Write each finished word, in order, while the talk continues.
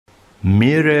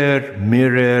Mirror,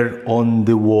 mirror on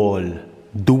the wall,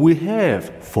 do we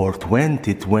have for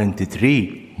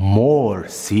 2023 more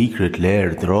secret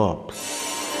lair drops?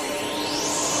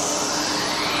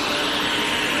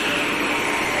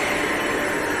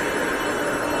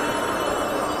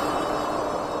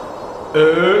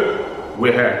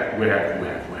 We have.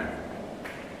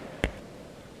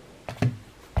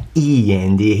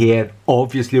 E.N.D here.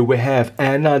 Obviously we have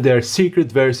another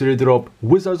Secretversary drop.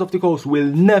 Wizards of the Coast will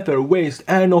never waste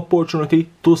an opportunity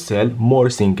to sell more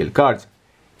single cards.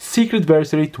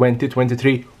 Secretversary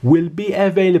 2023 will be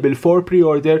available for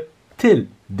pre-order till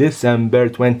December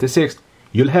 26th.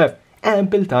 You'll have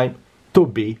ample time to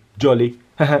be jolly.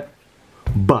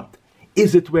 But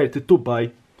is it worth it to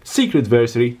buy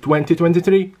Secretversary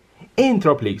 2023?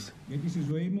 Intro please. Γιατί στη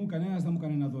ζωή μου κανένας δεν μου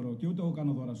κάνει ένα δώρο και ούτε εγώ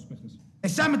κάνω δώρα στους παίχτες.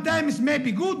 Sometimes may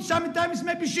be good, sometimes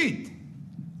may be shit.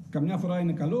 Καμιά φορά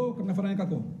είναι καλό, καμιά φορά είναι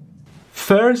κακό.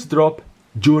 First drop,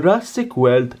 Jurassic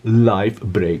World Life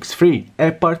Breaks Free,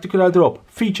 a particular drop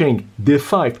featuring the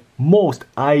 5 most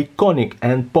iconic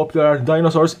and popular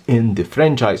dinosaurs in the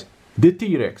franchise. The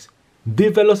T-Rex, the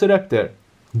Velociraptor,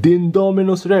 the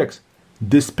Indominus Rex,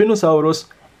 the Spinosaurus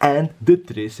and the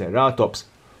Triceratops.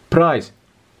 Price: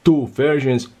 2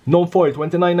 versions, non-foil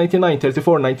 $29.99,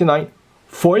 $34.99,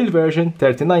 foil version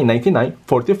 $39.99,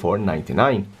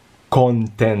 $44.99.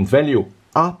 Content value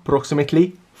approximately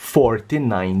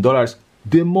 $49.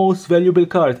 The most valuable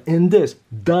card in this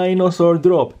dinosaur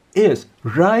drop is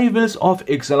Rivals of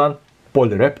Ixalan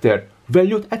Polyraptor,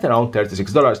 valued at around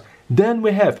 $36. Then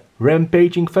we have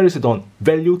Rampaging Pherocidon,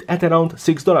 valued at around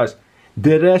 $6.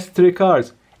 The rest 3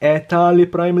 cards, Etali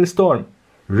Primal Storm,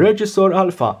 Regisaur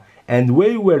Alpha and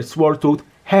Wayward Swordtooth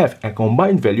have a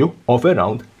combined value of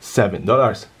around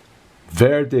 $7.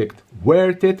 Verdict: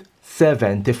 worth it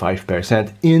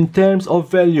 75%. In terms of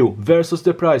value versus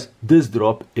the price, this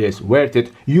drop is worth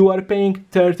it. You are paying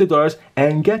 $30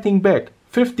 and getting back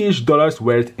 $50-ish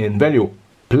worth in value.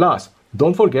 Plus,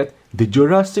 don't forget the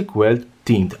Jurassic World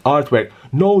themed artwork.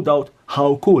 No doubt how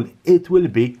cool it will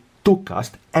be to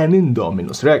cast an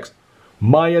Indominus Rex.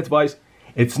 My advice: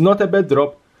 it's not a bad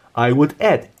drop. I would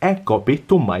add a copy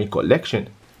to my collection.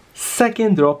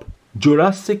 Second drop,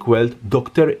 Jurassic World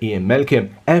Dr. Ian Malcolm,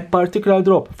 a particular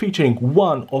drop featuring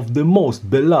one of the most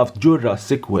beloved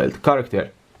Jurassic World character,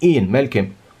 Ian Malcolm.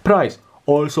 Price: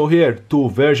 also here 2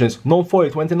 versions, non-foil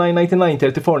 $29.99,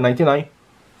 $34.99,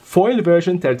 foil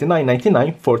version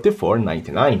 $39.99,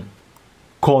 $44.99.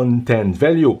 Content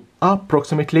value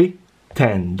approximately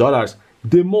 $10.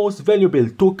 The most valuable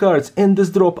 2 cards in this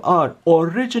drop are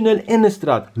Original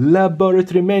Innistrad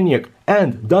Laboratory Maniac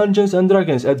and Dungeons &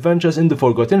 Dragons Adventures in the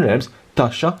Forgotten Realms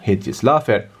Tasha Hideous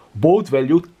Laugher, both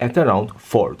valued at around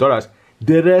 $4.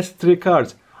 The rest 3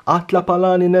 cards,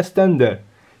 Atlapalani Nestender,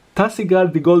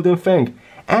 Tassigar the Golden Fang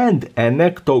and a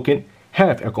Neck Token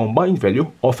have a combined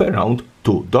value of around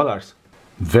 $2.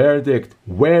 Verdict: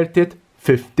 worth it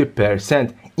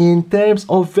 50%. In terms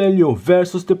of value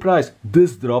versus the price,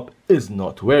 this drop is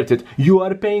not worth it. You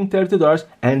are paying $30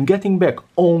 and getting back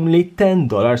only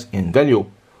 $10 in value.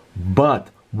 But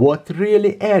what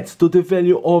really adds to the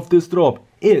value of this drop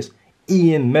is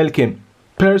Ian Malcolm.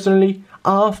 Personally,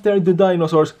 after the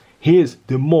dinosaurs, he is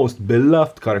the most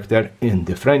beloved character in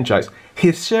the franchise.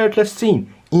 His shirtless scene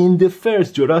in the first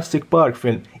Jurassic Park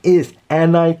film is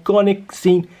an iconic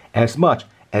scene as much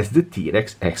as the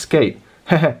T-Rex escape.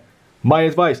 My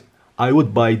advice: I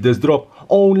would buy this drop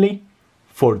only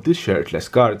for the shirtless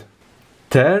card.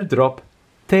 Third drop,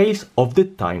 Tales of the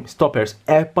Time Stoppers,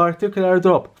 a particular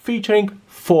drop featuring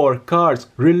 4 cards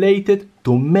related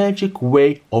to magic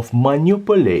way of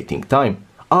manipulating time.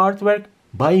 Artwork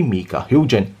by Mika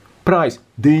Huygen. Price: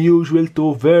 the usual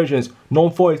 2 versions,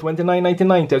 non-foil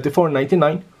 $29.99,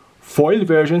 $34.99, foil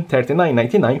version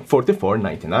 $39.99,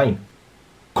 $44.99.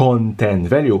 Content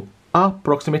value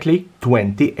approximately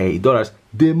 $28.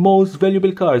 The most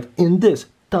valuable card in this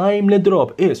timely drop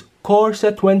is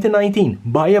Corset 2019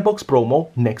 Buy a Box promo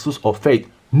Nexus of Fate.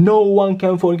 No one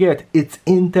can forget its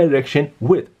interaction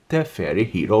with the fairy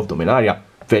hero of Dominaria,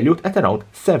 valued at around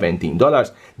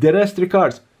 $17. The rest 3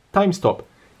 cards, Time Stop,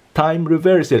 Time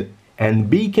Reversal and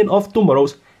Beacon of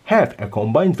Tomorrows have a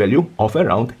combined value of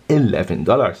around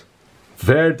 $11.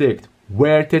 Verdict: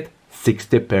 worth it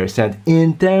 60%.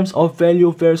 In terms of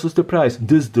value versus the price,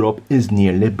 this drop is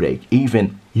nearly break even.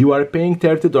 You are paying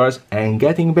 $30 and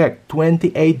getting back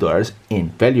 $28 in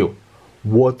value.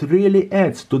 What really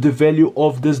adds to the value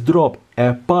of this drop,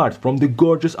 apart from the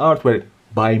gorgeous artwork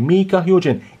by Mika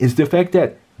Huygen, is the fact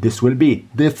that this will be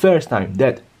the first time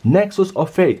that Nexus of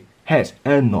Fate has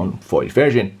a non-foil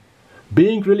version.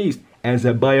 Being released as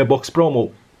a buy a box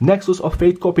promo, Nexus of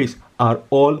Fate copies are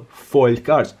all foiled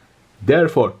cards,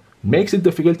 therefore makes it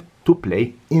difficult to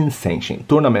play in sanctioned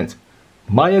tournaments.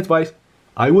 My advice,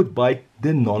 I would buy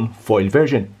the non-foil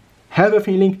version. Have a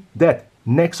feeling that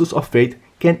Nexus of Fate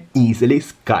can easily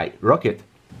skyrocket.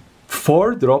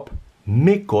 4-drop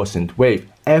Mycosynth Wave,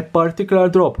 a particular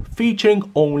drop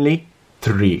featuring only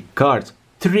 3 cards,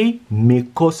 3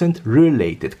 Mycosynth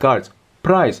related cards.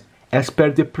 Price, as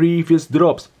per the previous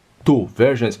drops, 2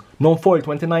 versions, non-foil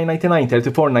 $29.99,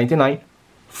 $34.99,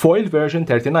 foil version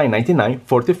 $39.99,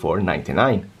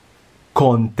 $44.99.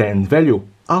 Content value,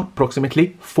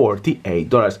 approximately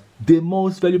 $48. The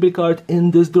most valuable card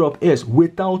in this drop is,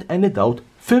 without any doubt,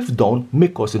 5th Dawn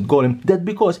Mycosynth Golem, that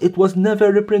because it was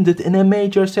never reprinted in a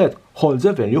major set, holds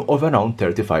a value of around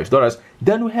 $35.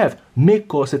 Then we have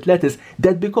Mycosynth Lattice,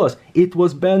 that because it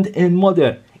was banned in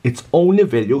Modern, it's only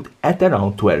valued at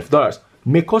around $12.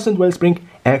 Mycosynth Wellspring,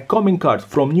 a common card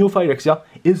from New Phyrexia,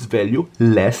 is valued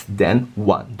less than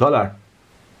 $1.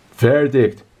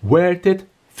 Verdict, worth it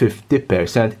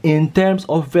 50%. In terms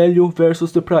of value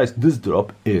versus the price, this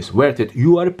drop is worth it.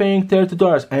 You are paying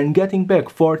 $30 and getting back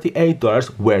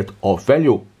 $48 worth of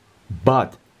value.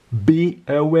 But be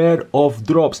aware of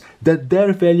drops that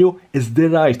their value is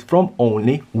derived from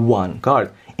only one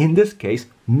card. In this case,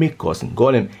 Mycosynth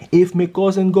Golem. If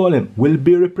Mycosynth Golem will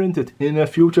be reprinted in a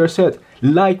future set,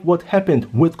 like what happened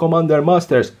with Commander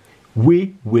Masters,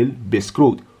 we will be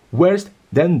screwed. Worse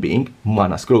than being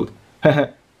mana screwed.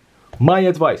 My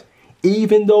advice,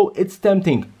 even though it's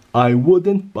tempting, I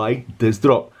wouldn't buy this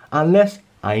drop unless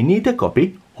I need a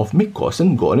copy of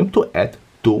Mycosynth Golem to add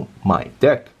to my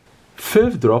deck.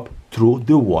 5th drop, Through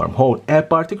the Wormhole, a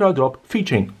particular drop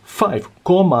featuring 5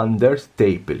 Commander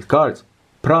staple cards.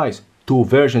 Price, 2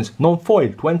 versions, non-foil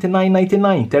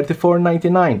 $29.99,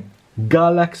 $34.99,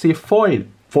 Galaxy Foil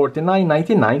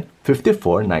 $49.99,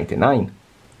 $54.99.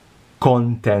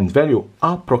 Content value,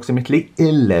 approximately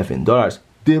 $11.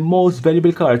 The most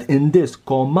valuable card in this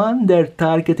Commander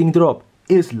targeting drop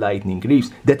is Lightning Greaves,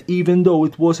 that even though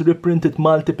it was reprinted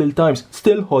multiple times,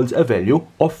 still holds a value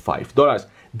of $5.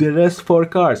 The rest 4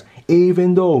 cards,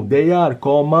 even though they are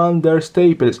Commander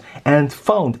staples and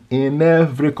found in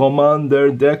every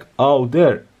Commander deck out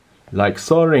there, like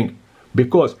Soaring,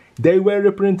 because they were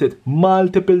reprinted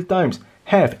multiple times,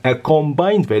 have a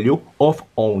combined value of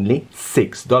only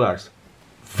 $6.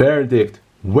 Verdict,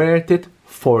 worth it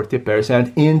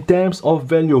 40%. In terms of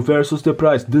value versus the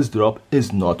price, this drop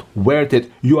is not worth it.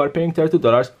 You are paying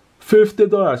 $30,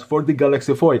 $50 for the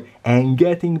Galaxy Foil and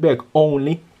getting back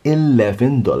only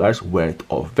 $11 worth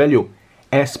of value.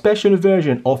 A special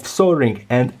version of Soaring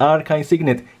and Arcane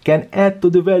Signet can add to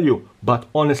the value, but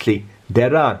honestly,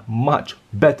 there are much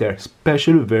better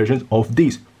special versions of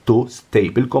these 2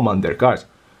 staple Commander cards.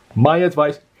 My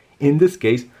advice, in this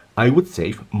case, I would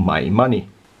save my money.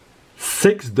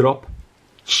 6th drop,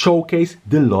 Showcase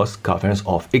the Lost Caverns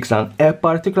of Ixalan, a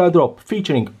particular drop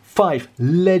featuring 5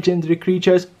 legendary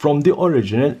creatures from the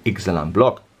original Ixalan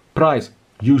block. Price,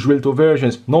 usual 2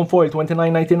 versions, non-foil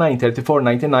 $29.99,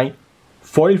 $34.99,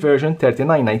 foil version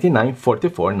 $39.99,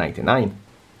 $44.99.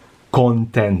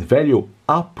 Content value,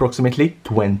 approximately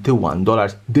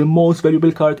 $21. The most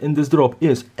valuable card in this drop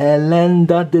is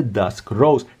Elenda the Dusk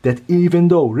Rose, that even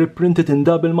though reprinted in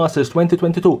Double Masters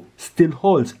 2022, still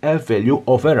holds a value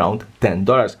of around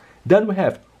 $10. Then we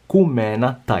have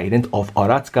Kumena, Tyrant of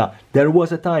Oratska. There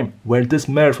was a time where this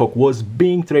merfolk was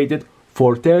being traded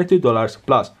for $30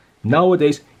 plus.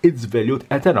 Nowadays, it's valued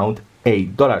at around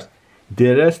 $8.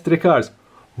 The rest 3 cards,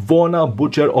 Vona,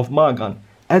 Butcher of Magan,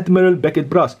 Admiral Beckett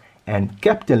Brass, and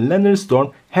Captain Leonard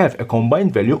Storm, have a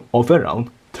combined value of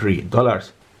around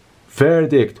 $3.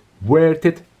 Verdict, worth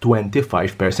it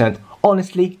 25%.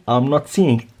 Honestly, I'm not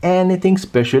seeing anything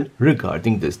special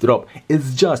regarding this drop.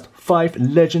 It's just 5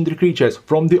 legendary creatures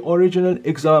from the original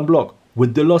Ixalan block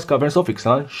with the Lost Caverns of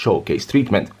Ixalan showcase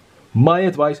treatment. My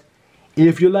advice,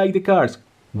 if you like the cards,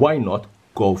 why not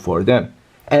go for them?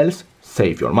 Else,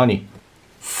 save your money.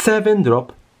 7th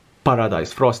drop,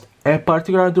 Paradise Frost, a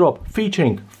particular drop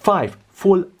featuring 5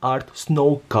 full art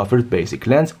snow covered basic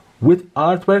lands with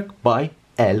artwork by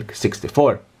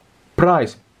Elk64.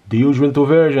 Price, the usual 2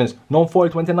 versions, non-foil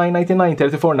 $29.99,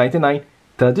 $34.99,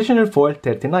 traditional foil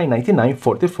 $39.99,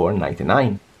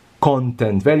 $44.99.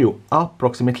 Content value,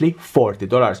 approximately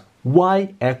 $40.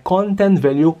 Why a content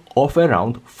value of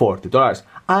around $40?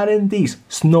 Aren't these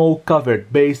snow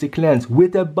covered basic lands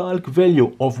with a bulk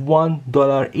value of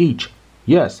 $1 each?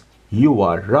 Yes, you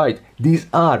are right. These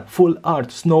are full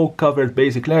art snow covered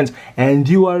basic lands and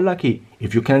you are lucky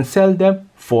if you can sell them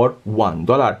for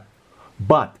 $1.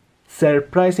 But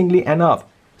surprisingly enough,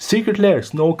 Secret Lair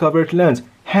snow covered lands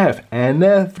have an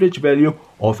average value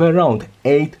of around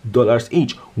 $8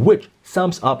 each, which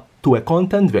sums up to a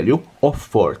content value of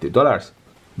 $40.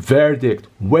 Verdict: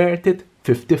 worth it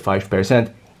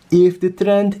 55%. If the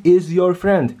trend is your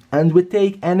friend and we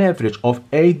take an average of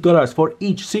 $8 for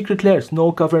each Secret Lair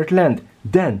snow covered land,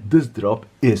 then this drop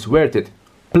is worth it.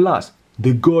 Plus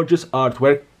the gorgeous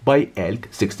artwork by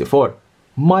Elk64.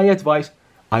 My advice: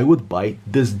 I would buy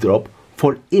this drop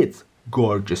for its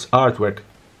gorgeous artwork.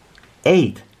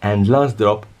 8th and last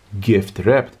drop, Gift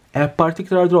Wrapped, a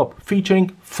particular drop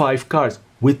featuring 5 cards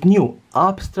with new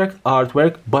abstract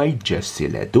artwork by Jesse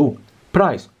Ledoux.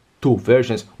 Price: 2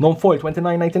 versions, non-foil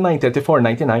 $29.99,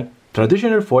 $34.99,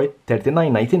 traditional foil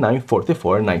 $39.99,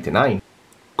 $44.99.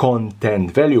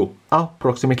 Content value: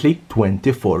 approximately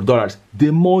 $24.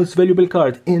 The most valuable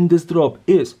card in this drop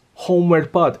is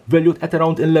Homeward Path, valued at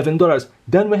around $11.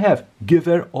 Then we have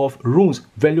Giver of Runes,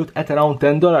 valued at around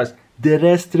 $10. The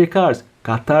rest 3 cards,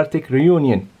 Cathartic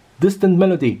Reunion, Distant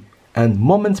Melody, and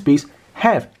Moment's Peace,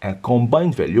 have a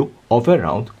combined value of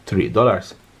around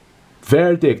 $3.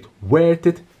 Verdict: worth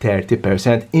it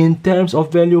 30%. In terms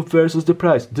of value versus the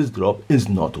price, this drop is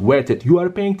not worth it. You are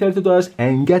paying $30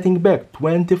 and getting back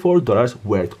 $24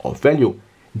 worth of value.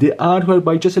 The artwork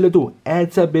by Jesse Ledoux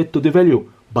adds a bit to the value,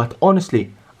 but honestly,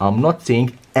 I'm not seeing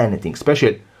anything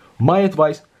special. My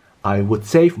advice: I would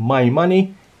save my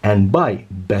money and buy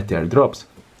better drops.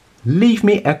 Leave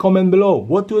me a comment below.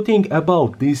 What do you think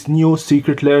about these new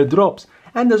Secret Lair drops?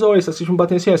 And as always, subscription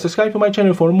button is here. Subscribe to my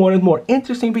channel for more and more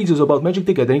interesting videos about Magic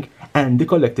the Gathering and the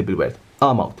collectible world.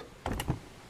 I'm out.